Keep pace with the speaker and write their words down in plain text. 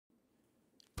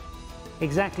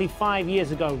Exactly 5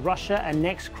 years ago, Russia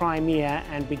annexed Crimea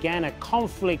and began a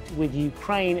conflict with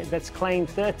Ukraine that's claimed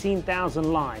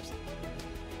 13,000 lives.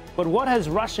 But what has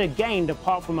Russia gained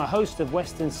apart from a host of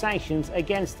Western sanctions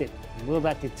against it? And will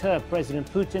that deter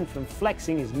President Putin from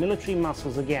flexing his military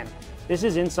muscles again? This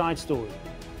is Inside Story.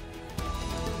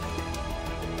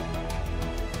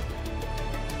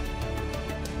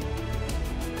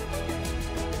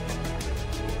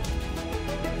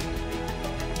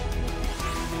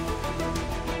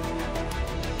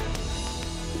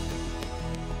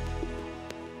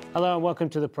 Hello and welcome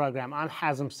to the program. I'm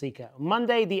Hazem Sika.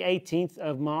 Monday, the 18th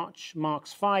of March,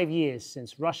 marks 5 years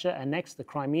since Russia annexed the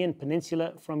Crimean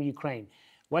peninsula from Ukraine.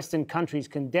 Western countries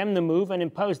condemned the move and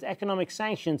imposed economic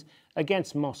sanctions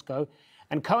against Moscow.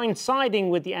 And coinciding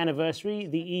with the anniversary,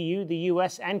 the EU, the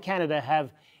U.S. and Canada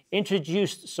have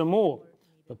introduced some more.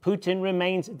 But Putin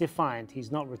remains defiant.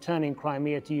 He's not returning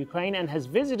Crimea to Ukraine and has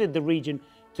visited the region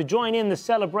to join in the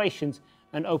celebrations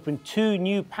and open 2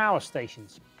 new power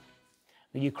stations.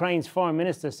 The Ukraine's foreign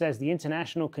minister says the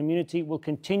international community will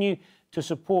continue to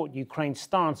support Ukraine's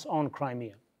stance on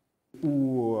Crimea.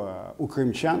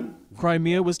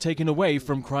 Crimea was taken away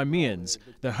from Crimeans.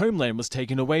 Their homeland was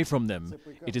taken away from them.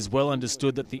 It is well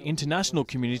understood that the international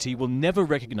community will never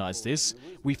recognize this.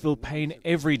 We feel pain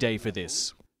every day for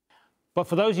this. But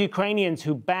for those Ukrainians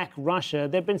who back Russia,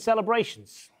 there have been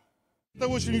celebrations.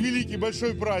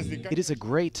 It is a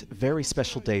great, very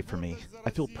special day for me. I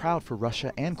feel proud for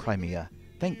Russia and Crimea.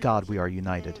 Thank God we are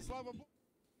united.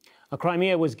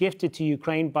 Crimea was gifted to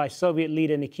Ukraine by Soviet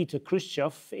leader Nikita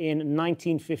Khrushchev in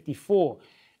 1954.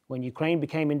 When Ukraine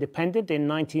became independent in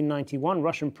 1991,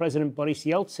 Russian President Boris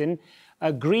Yeltsin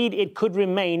agreed it could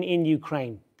remain in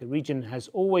Ukraine. The region has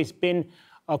always been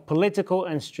of political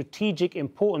and strategic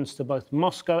importance to both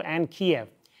Moscow and Kiev.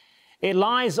 It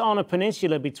lies on a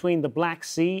peninsula between the Black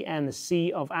Sea and the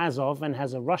Sea of Azov and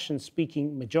has a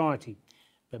Russian-speaking majority.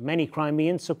 But many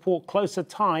Crimeans support closer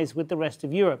ties with the rest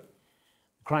of Europe.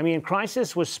 The Crimean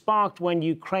crisis was sparked when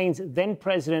Ukraine's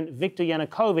then-president Viktor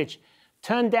Yanukovych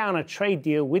turned down a trade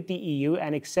deal with the EU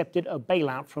and accepted a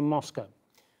bailout from Moscow.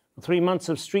 3 months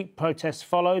of street protests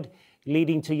followed,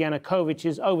 leading to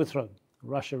Yanukovych's overthrow.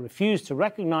 Russia refused to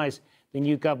recognize the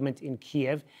new government in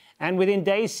Kiev and within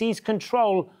days seized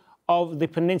control of the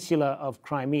peninsula of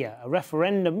Crimea. A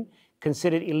referendum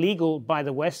considered illegal by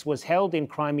the West was held in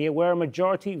Crimea, where a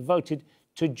majority voted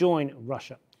to join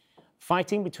Russia.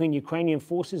 Fighting between Ukrainian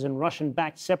forces and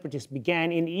Russian-backed separatists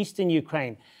began in eastern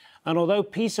Ukraine. And although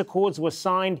peace accords were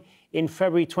signed in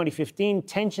February 2015,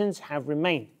 tensions have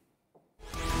remained.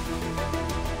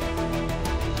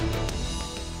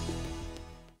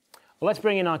 Well, let's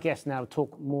bring in our guest now to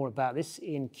talk more about this.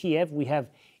 In Kiev, we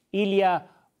have Ilya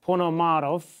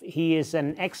Ponomarev. He is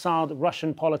an exiled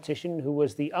Russian politician who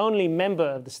was the only member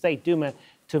of the State Duma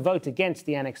to vote against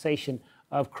the annexation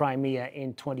of Crimea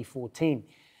in 2014.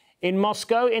 In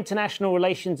Moscow, international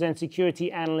relations and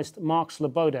security analyst Mark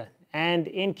Sleboda. And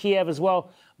in Kiev as well,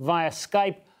 via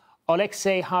Skype,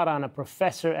 Oleksiy Haran, a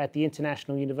professor at the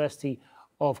International University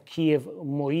of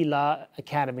Kyiv-Mohyla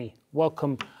Academy.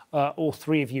 Welcome, all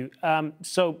three of you.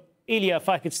 So, Ilya, if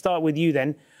I could start with you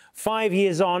then. 5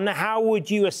 years on, how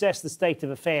would you assess the state of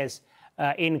affairs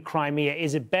in Crimea?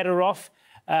 Is it better off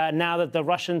now that the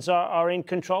Russians are in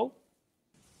control?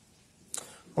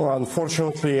 Well,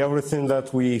 unfortunately, everything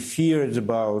that we feared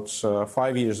about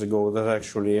 5 years ago, that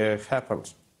actually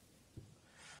happened.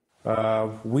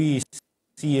 We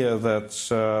see that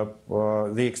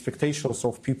the expectations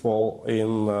of people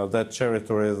in that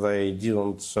territory, they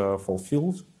didn't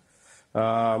fulfill.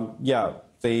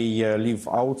 They live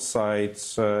outside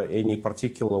any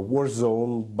particular war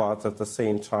zone, but at the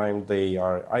same time they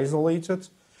are isolated.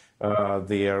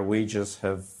 Their wages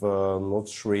have not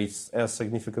raised as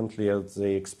significantly as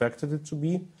they expected it to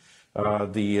be.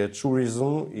 The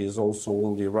tourism is also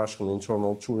only Russian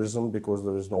internal tourism because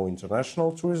there is no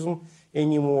international tourism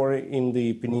anymore in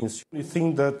the peninsula. The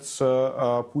thing that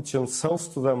Putin sells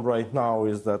to them right now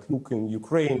is that, look, in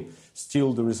Ukraine,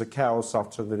 still there is a chaos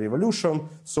after the revolution,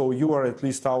 so you are at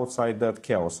least outside that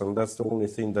chaos, and that's the only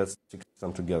thing that sticks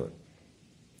them together.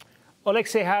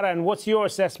 Oleksiy Haran, what's your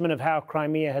assessment of how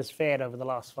Crimea has fared over the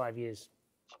last 5 years?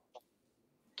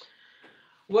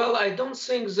 Well, I don't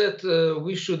think that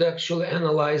we should actually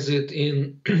analyze it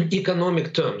in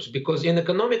economic terms, because in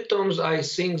economic terms, I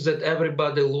think that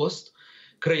everybody lost.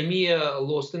 Crimea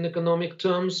lost in economic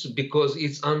terms because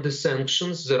it's under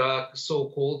sanctions. There are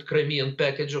so-called Crimean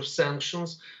package of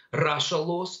sanctions. Russia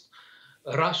lost.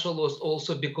 Russia lost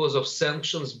also because of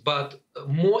sanctions, but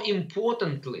more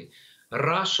importantly,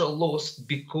 Russia lost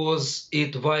because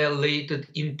it violated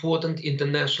important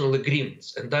international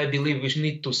agreements. And I believe we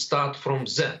need to start from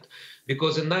that.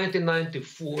 Because in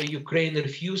 1994, Ukraine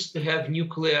refused to have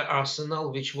nuclear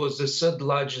arsenal, which was the third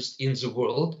largest in the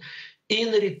world,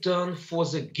 in return for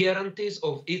the guarantees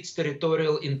of its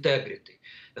territorial integrity.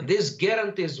 And these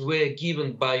guarantees were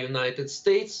given by United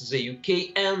States, the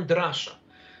UK, and Russia.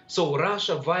 So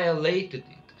Russia violated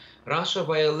it. Russia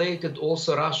violated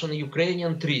also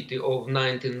Russian-Ukrainian Treaty of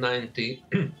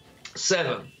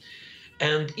 1997.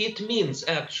 And it means,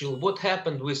 actually, what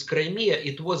happened with Crimea,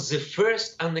 it was the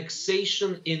first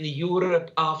annexation in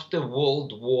Europe after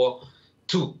World War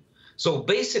II. So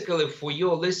basically, for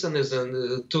your listeners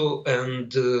and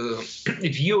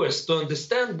viewers to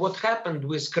understand what happened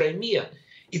with Crimea,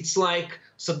 it's like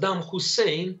Saddam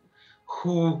Hussein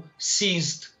who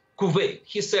seized Kuwait.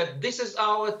 He said, this is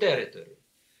our territory.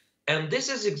 And this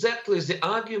is exactly the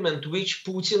argument which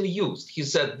Putin used. He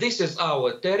said, this is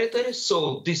our territory,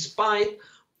 so despite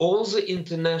all the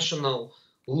international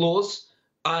laws,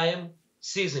 I am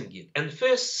seizing it. And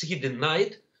first, he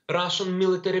denied Russian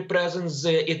military presence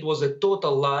there. It was a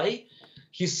total lie.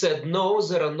 He said, no,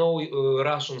 there are no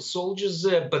Russian soldiers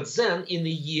there. But then, in a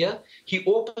year, he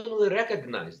openly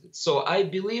recognized it. So I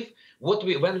believe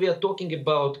when we are talking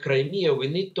about Crimea, we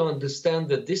need to understand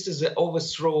that this is an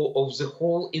overthrow of the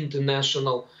whole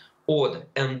international order.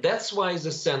 And that's why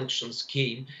the sanctions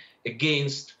came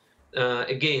against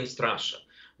Russia.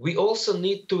 We also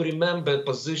need to remember the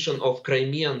position of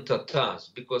Crimean Tatars,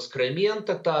 because Crimean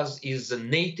Tatars is a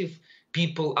native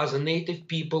people, as a native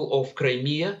people of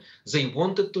Crimea. They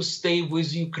wanted to stay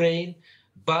with Ukraine,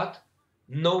 but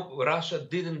no, Russia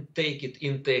didn't take it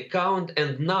into account.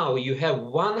 And now you have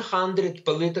 100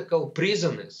 political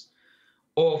prisoners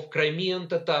of Crimean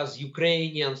Tatars,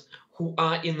 Ukrainians, who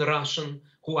are in Russian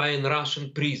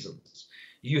prisons.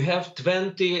 You have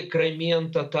 20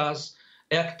 Crimean Tatars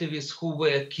activists who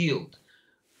were killed.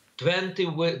 20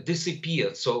 were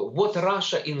disappeared. So what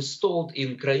Russia installed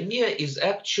in Crimea is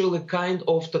actually kind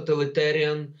of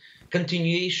totalitarian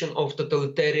continuation of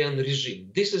totalitarian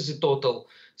regime. This is a total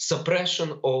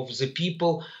suppression of the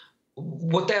people,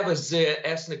 whatever their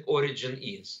ethnic origin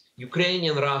is,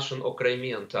 Ukrainian, Russian, or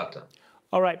Crimean Tatar.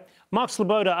 All right. Mark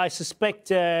Sleboda, I suspect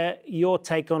your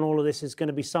take on all of this is going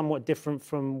to be somewhat different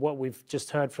from what we've just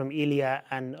heard from Ilya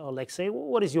and Oleksiy.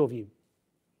 What is your view?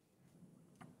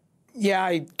 Yeah,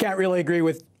 I can't really agree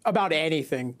with about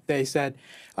anything they said.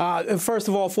 First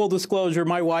of all, full disclosure,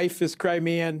 my wife is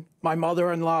Crimean. My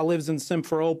mother-in-law lives in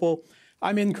Simferopol.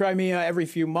 I'm in Crimea every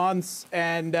few months,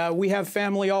 and we have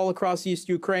family all across East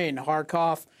Ukraine,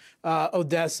 Kharkov,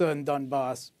 Odessa, and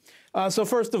Donbass. So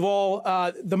first of all,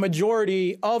 the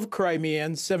majority of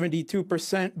Crimeans,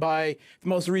 72% by the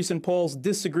most recent polls,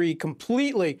 disagree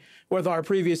completely with our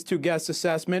previous two guests'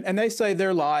 assessment, and they say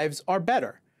their lives are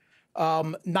better.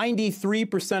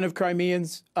 93% of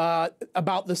Crimeans,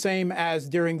 about the same as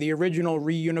during the original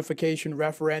reunification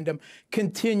referendum,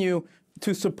 continue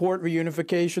to support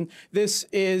reunification. This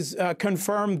is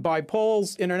confirmed by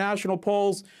polls, international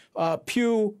polls,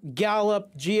 Pew,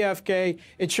 Gallup, GFK.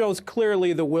 It shows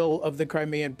clearly the will of the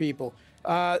Crimean people.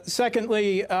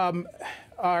 Secondly,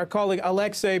 our colleague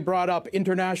Oleksiy brought up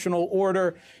international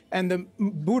order and the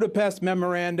Budapest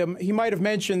Memorandum. He might have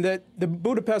mentioned that the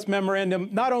Budapest Memorandum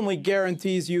not only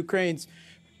guarantees Ukraine's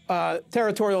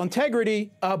territorial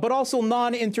integrity, but also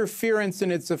non-interference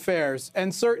in its affairs.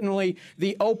 And certainly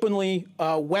the openly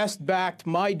West-backed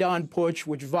Maidan putsch,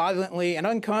 which violently and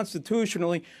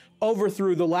unconstitutionally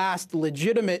overthrew the last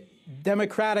legitimate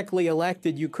democratically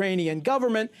elected Ukrainian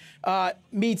government,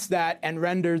 meets that and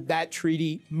rendered that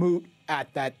treaty moot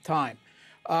at that time.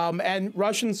 And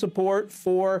Russian support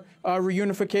for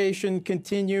reunification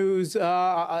continues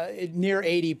near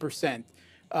 80%.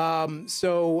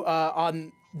 So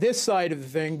on this side of the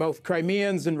thing, both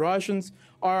Crimeans and Russians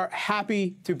are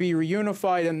happy to be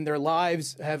reunified, and their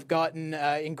lives have gotten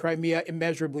in Crimea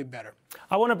immeasurably better.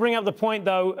 I want to bring up the point,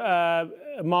 though,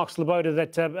 Mark Sleboda,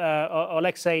 that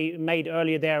Oleksiy made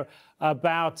earlier there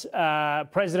about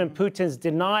President Putin's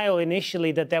denial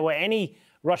initially that there were any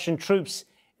Russian troops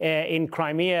in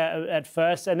Crimea at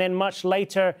first, and then much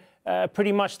later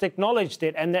pretty much acknowledged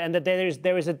it, and that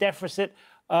there is a deficit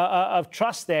of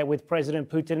trust there with President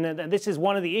Putin, and this is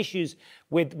one of the issues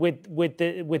with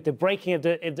the breaking of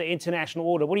the international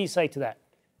order. What do you say to that?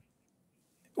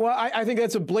 Well, I think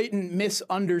that's a blatant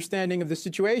misunderstanding of the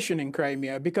situation in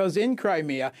Crimea, because in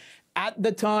Crimea, at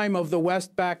the time of the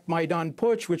West-backed Maidan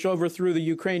putsch, which overthrew the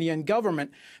Ukrainian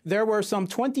government, there were some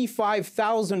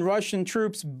 25,000 Russian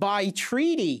troops by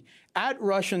treaty at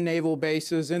Russian naval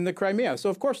bases in the Crimea. So,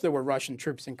 of course, there were Russian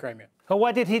troops in Crimea. So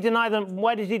why did he deny them?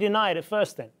 Why did he deny it at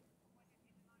first then?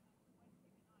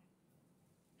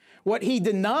 What he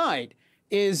denied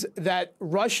is that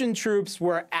Russian troops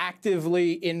were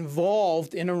actively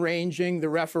involved in arranging the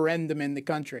referendum in the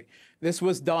country. This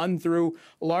was done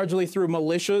largely through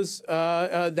militias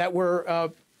that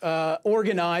were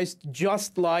organized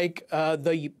just like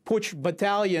the Putsch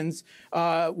battalions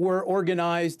were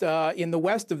organized in the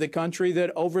west of the country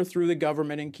that overthrew the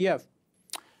government in Kiev.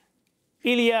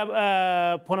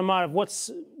 Ilya Ponomarev,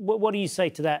 what do you say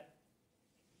to that?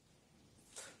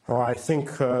 I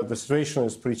think the situation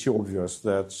is pretty obvious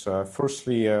that,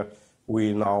 firstly,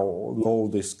 we now know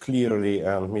this clearly,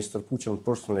 and Mr. Putin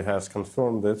personally has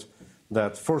confirmed it,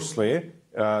 that firstly,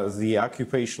 the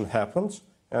occupation happened,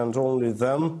 and only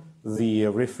then the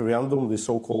referendum, the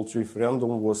so-called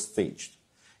referendum, was staged.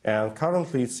 And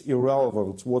currently it's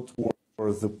irrelevant what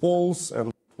were the polls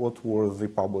and what were the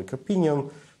public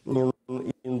opinion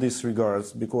in this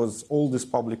regards, because all this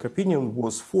public opinion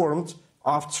was formed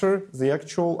after the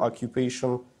actual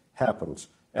occupation happened.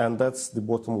 And that's the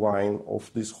bottom line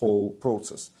of this whole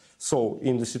process. So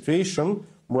in the situation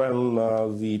when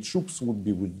the troops would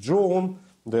be withdrawn,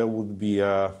 there would be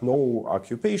no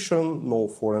occupation, no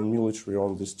foreign military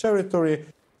on this territory.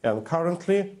 And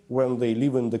currently, when they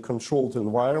live in the controlled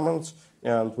environment,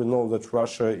 and we know that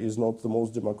Russia is not the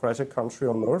most democratic country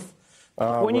on earth.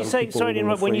 When you say, sorry to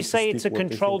interrupt, when you say it's a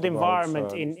controlled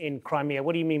environment in Crimea,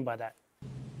 what do you mean by that?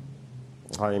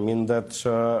 I mean that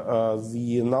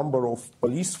the number of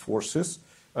police forces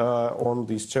on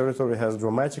this territory has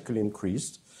dramatically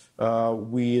increased.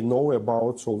 We know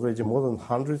about already more than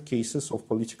 100 cases of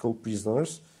political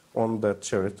prisoners on that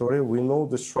territory. We know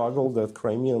the struggle that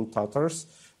Crimean Tatars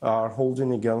are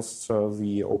holding against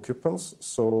the occupants.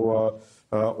 So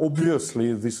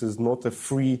obviously this is not a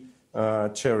free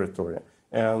territory.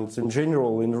 And in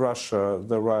general, in Russia,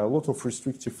 there are a lot of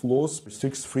restrictive laws,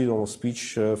 restricts freedom of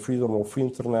speech, freedom of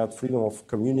internet, freedom of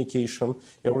communication.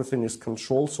 Everything is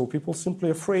controlled, so people simply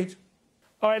afraid.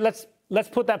 All right, let's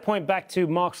put that point back to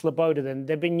Mark Sleboda then.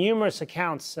 There have been numerous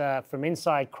accounts from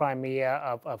inside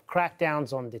Crimea of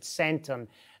crackdowns on dissent, on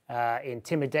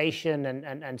intimidation,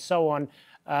 and so on.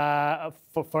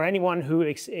 For anyone who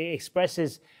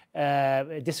expresses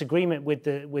disagreement with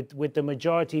the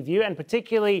majority view, and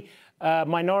particularly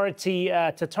minority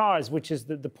Tatars, which is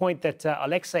the point that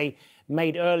Oleksiy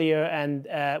made earlier, and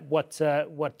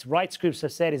what rights groups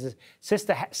have said is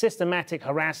a systematic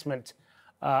harassment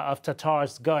of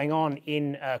Tatars going on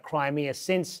in Crimea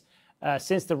since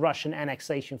the Russian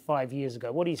annexation 5 years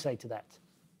ago. What do you say to that?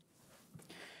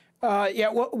 Yeah,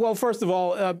 well, first of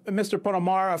all, Mr.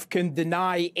 Ponomarev can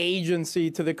deny agency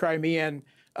to the Crimean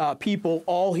people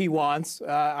all he wants.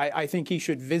 I think he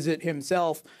should visit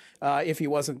himself if he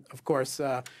wasn't, of course,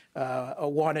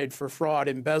 wanted for fraud,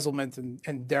 embezzlement,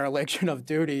 and dereliction of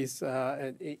duties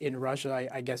in Russia.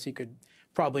 I guess he could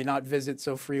probably not visit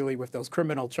so freely with those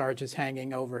criminal charges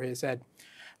hanging over his head.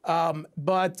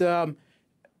 But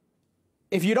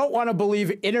if you don't want to believe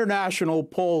international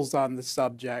polls on the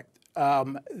subject,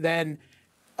 then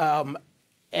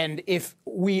and if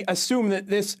we assume that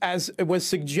this, as it was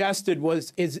suggested,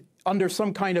 is under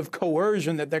some kind of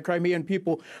coercion, that the Crimean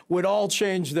people would all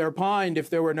change their mind if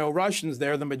there were no Russians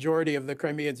there, the majority of the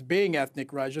Crimeans being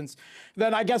ethnic Russians,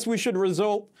 then I guess we should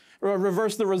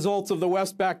reverse the results of the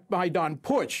West-Maidan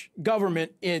Putsch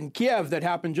government in Kiev that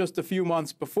happened just a few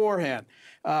months beforehand,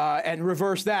 and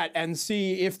reverse that and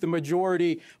see if the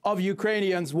majority of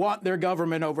Ukrainians want their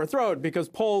government overthrown, because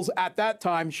polls at that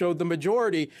time showed the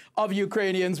majority of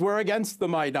Ukrainians were against the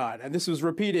Maidan. And this was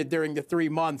repeated during the 3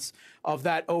 months of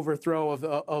that overthrow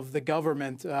of the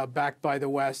government backed by the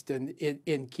West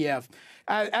in Kiev.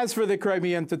 As for the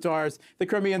Crimean Tatars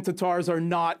are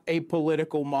not a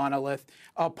political monolith.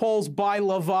 Polls by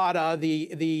Levada,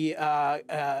 the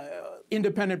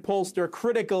independent pollster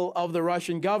critical of the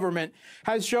Russian government,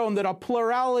 has shown that a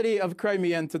plurality of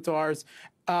Crimean Tatars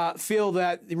feel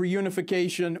that the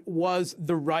reunification was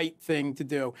the right thing to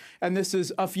do. And this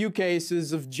is a few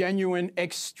cases of genuine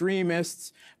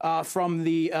extremists from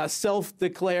the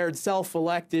self-declared,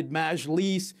 self-elected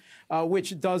Majlis,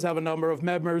 which does have a number of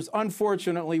members,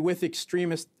 unfortunately with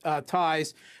extremist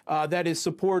ties, that is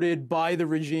supported by the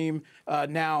regime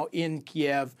now in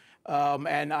Kiev.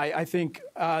 And I think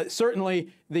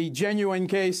certainly the genuine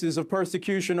cases of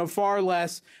persecution are far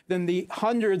less than the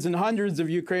hundreds and hundreds of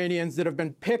Ukrainians that have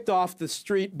been picked off the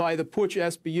street by the Putsch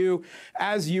SBU,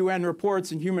 as UN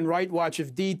reports and Human Rights Watch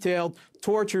have detailed,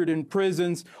 tortured in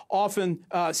prisons, often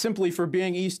simply for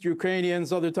being East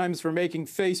Ukrainians, other times for making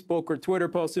Facebook or Twitter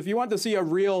posts. If you want to see a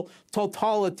real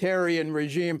totalitarian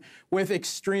regime with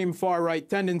extreme far-right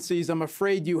tendencies, I'm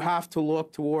afraid you have to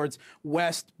look towards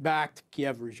West-backed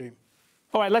Kiev regime.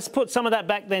 All right, let's put some of that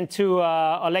back then to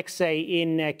Oleksiy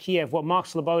in Kiev. What Mark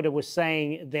Sleboda was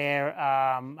saying there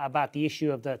about the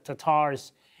issue of the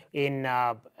Tatars in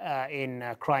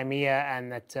Crimea,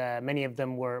 and that many of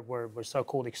them were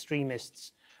so-called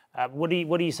extremists. What do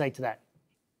you say to that?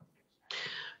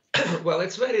 Well,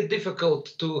 it's very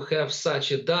difficult to have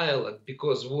such a dialogue,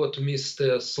 because what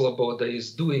Mr. Sleboda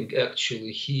is doing,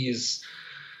 actually, he is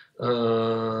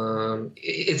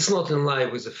it's not in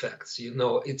line with the facts. You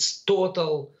know, it's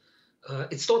total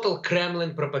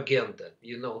Kremlin propaganda.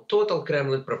 You know, total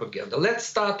Kremlin propaganda. Let's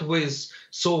start with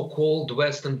so-called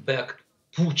Western-backed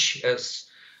putsch, as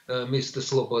Mr.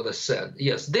 Sleboda said.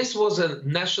 Yes, this was a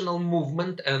national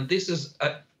movement, and this is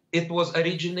it was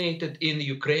originated in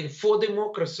Ukraine for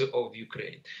democracy of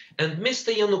Ukraine. And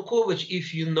Mr. Yanukovych,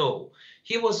 if you know,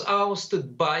 he was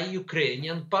ousted by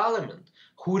Ukrainian parliament,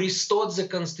 who restored the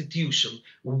constitution,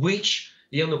 which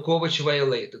Yanukovych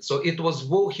violated. So he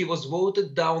was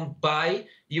voted down by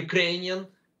Ukrainian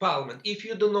parliament. If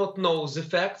you do not know the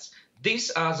facts, these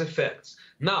are the facts.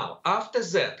 Now, after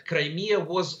that, Crimea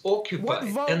was occupied. What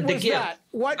vote and was again, that?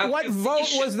 What vote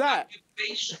was that?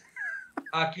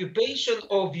 Occupation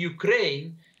of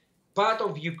Ukraine, part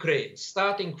of Ukraine,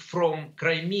 starting from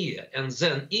Crimea and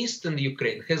then eastern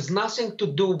Ukraine, has nothing to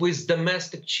do with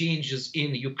domestic changes in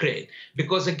Ukraine.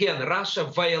 Because again, Russia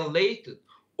violated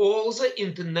all the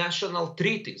international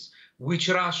treaties which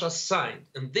Russia signed.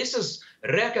 And this is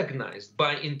recognized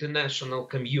by international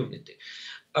community.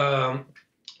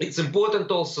 It's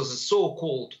important also the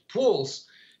so-called polls,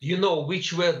 you know,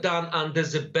 which were done under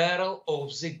the barrel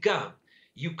of the gun.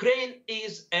 Ukraine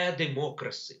is a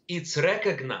democracy. It's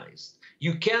recognized.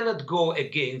 You cannot go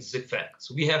against the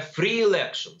facts. We have free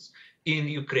elections in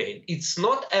Ukraine. It's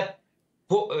not a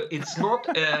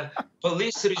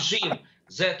police regime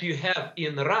that you have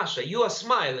in Russia. You are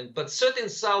smiling, but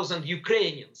 13,000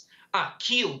 Ukrainians are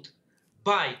killed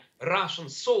by Russian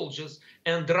soldiers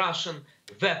and Russian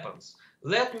weapons.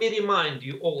 Let me remind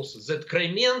you also that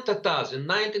Crimean Tatars in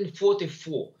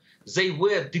 1944, they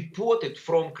were deported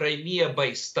from Crimea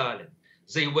by Stalin.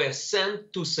 They were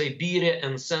sent to Siberia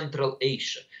and Central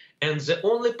Asia. And the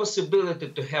only possibility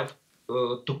to have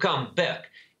to come back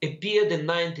appeared in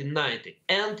 1990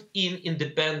 and in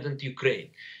independent Ukraine.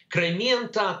 Crimean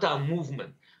Tatar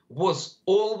movement was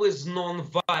always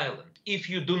non-violent. If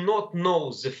you do not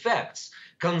know the facts,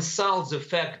 consult the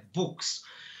fact books.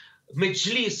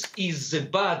 Majlis is the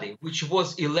body which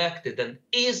was elected and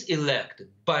is elected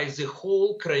by the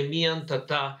whole Crimean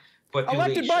Tatar population.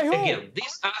 Elected by who? Again,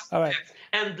 these are facts.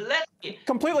 And let me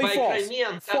completely by false.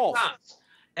 Crimean False. Tatars.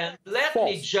 And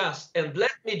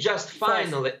let me just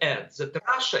finally add that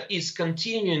Russia is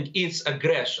continuing its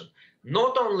aggression,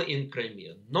 not only in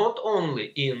Crimea, not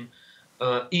only in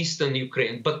eastern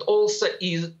Ukraine, but also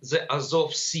in the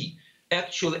Azov Sea.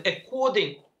 Actually,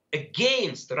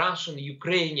 against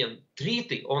Russian-Ukrainian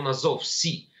treaty on Azov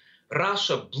Sea,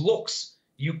 Russia blocks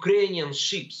Ukrainian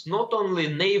ships, not only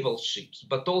naval ships,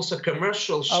 but also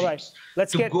commercial ships,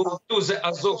 to go to the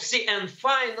Azov Sea. And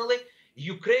finally,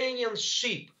 Ukrainian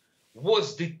ship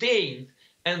was detained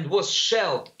and was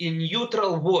shelled in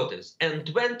neutral waters. And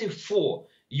 24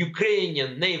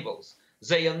 Ukrainian navals,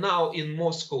 they are now in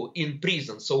Moscow in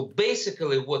prison. So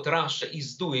basically what Russia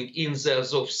is doing in the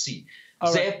Azov Sea,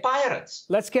 they're pirates.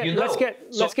 Let's get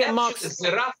Mark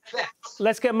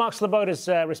Sleboda's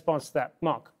response to that.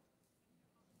 Mark.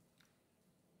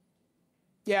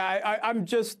 Yeah, I'm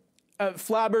just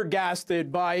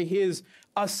flabbergasted by his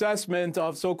assessment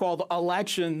of so-called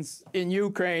elections in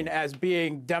Ukraine as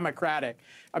being democratic.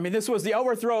 I mean, this was the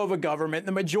overthrow of a government.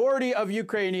 The majority of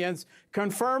Ukrainians,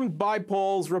 confirmed by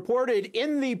polls, reported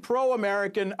in the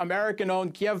pro-American,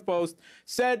 American-owned Kiev Post,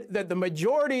 said that the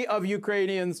majority of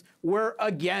Ukrainians were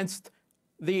against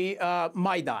the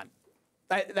Maidan.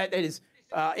 That is,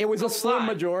 it was a slim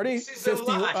majority,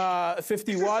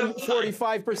 51,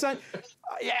 45%.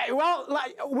 Yeah, well,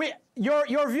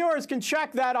 your viewers can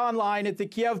check that online at the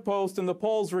Kiev Post, and the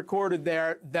polls recorded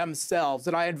there themselves.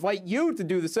 And I invite you to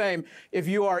do the same if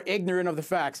you are ignorant of the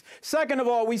facts. Second of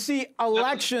all, we see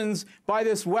elections by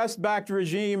this West-backed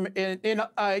regime in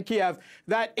Kiev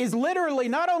that is literally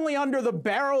not only under the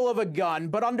barrel of a gun,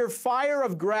 but under fire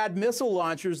of Grad missile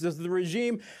launchers as the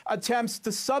regime attempts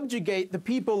to subjugate the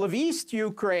people of East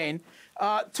Ukraine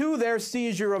to their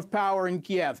seizure of power in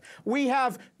Kiev. We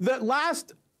have the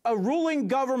last a ruling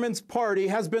government's party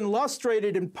has been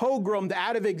lustrated and pogromed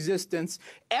out of existence.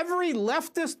 Every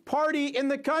leftist party in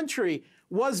the country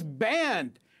was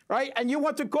banned, right? And you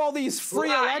want to call these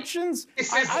free elections?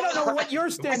 I don't know what your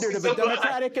standard of a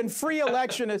democratic and free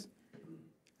election is.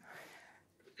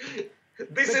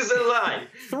 This is a lie.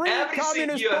 Three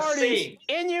communist parties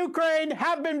in Ukraine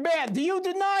have been banned. Do you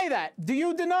deny that? Do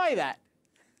you deny that?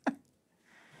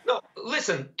 No,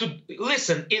 listen,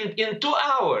 in 2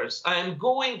 hours, I am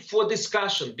going for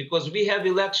discussion because we have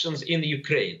elections in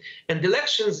Ukraine. And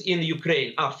elections in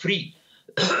Ukraine are free,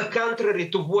 contrary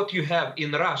to what you have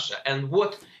in Russia and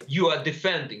what you are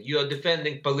defending. You are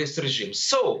defending police regimes.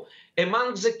 So,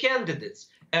 among the candidates,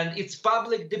 and it's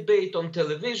public debate on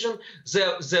television,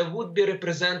 there would be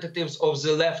representatives of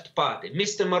the left party.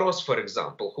 Mr. Moroz, for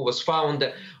example, who was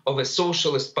founder of a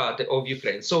socialist party of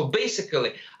Ukraine. So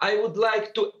basically, I would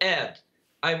like to add,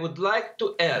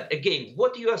 again,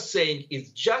 what you are saying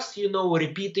is just,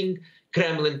 repeating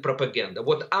Kremlin propaganda.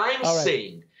 What I'm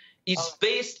saying is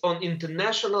based on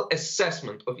international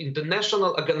assessment of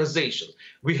international organizations.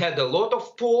 We had a lot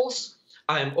of polls.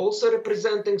 I am also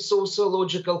representing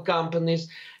sociological companies,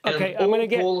 and all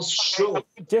polls show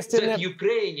that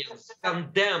Ukrainians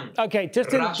condemn. Okay,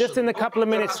 just in the couple of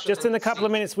minutes,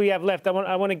 we have left,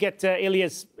 I want to get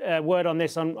Ilya's word on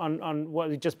this, on what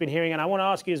we've just been hearing, and I want to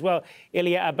ask you as well,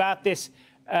 Ilya, about this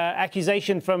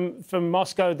accusation from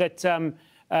Moscow that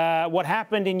what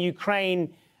happened in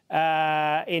Ukraine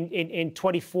in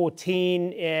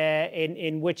 2014,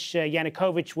 in which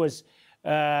Yanukovych was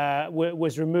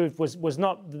removed, was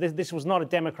not. This was not a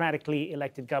democratically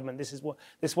elected government. This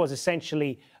was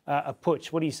essentially a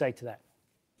putsch. What do you say to that?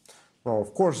 Well,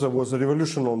 of course, there was a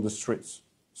revolution on the streets.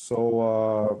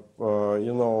 So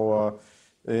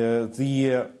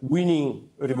the winning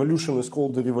revolution is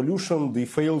called the revolution. The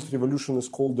failed revolution is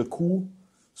called the coup.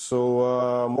 So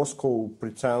Moscow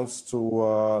pretends to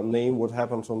name what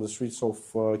happened on the streets of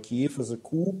Kyiv as a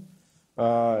coup.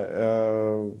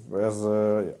 As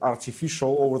an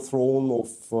artificial overthrow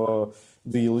of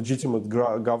the legitimate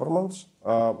government.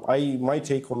 My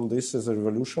take on this is a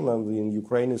revolution, and in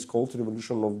Ukraine it's called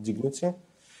revolution of dignity.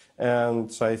 And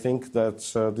I think that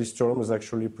this term is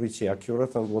actually pretty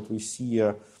accurate. And what we see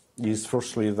is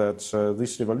firstly that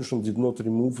this revolution did not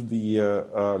remove the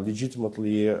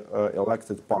legitimately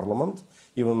elected parliament,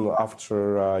 even after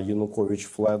Yanukovych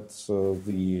fled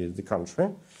the country.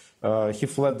 He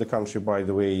fled the country, by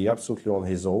the way, absolutely on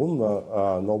his own.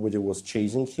 Nobody was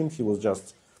chasing him. He was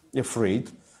just afraid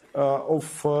of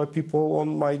people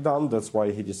on Maidan. That's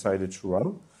why he decided to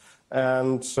run.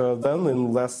 And then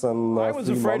in less than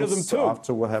 3 months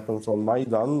after what happened on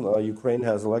Maidan, Ukraine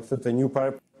has elected a new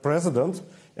president.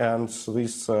 And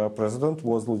this president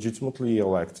was legitimately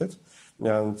elected.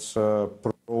 And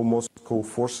pro-Moscow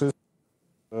forces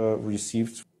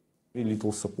received very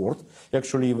little support.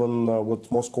 Actually, even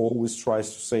what Moscow always tries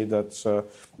to say that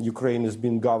Ukraine is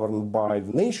being governed by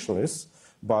the nationalists,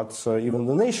 but even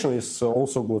the nationalists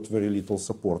also got very little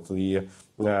support. The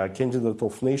candidate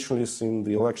of nationalists in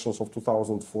the elections of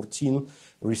 2014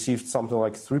 received something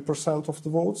like 3% of the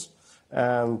votes.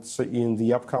 And in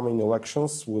the upcoming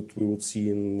elections, what we would see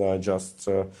in just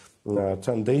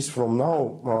 10 days from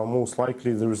now, most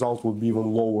likely the result will be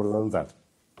even lower than that.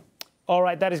 All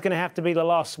right, that is going to have to be the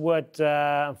last word.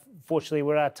 Unfortunately,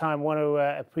 we're out of time. I want to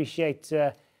appreciate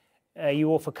you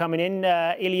all for coming in.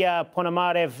 Ilya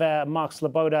Ponomarev, Mark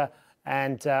Sleboda,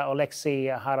 and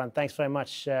Oleksiy Haran, thanks very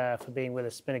much for being with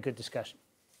us. It's been a good discussion.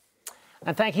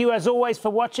 And thank you, as always,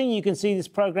 for watching. You can see this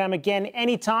program again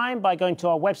anytime by going to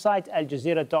our website,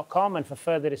 aljazeera.com. And for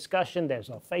further discussion,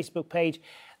 there's our Facebook page.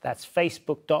 That's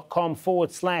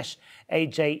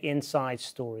facebook.com/AJ Inside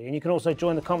Story. And you can also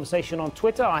join the conversation on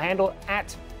Twitter. Our handle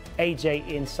 @AJ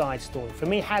Inside Story. For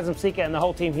me, Hazem, Sika, and the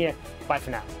whole team here, bye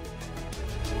for now.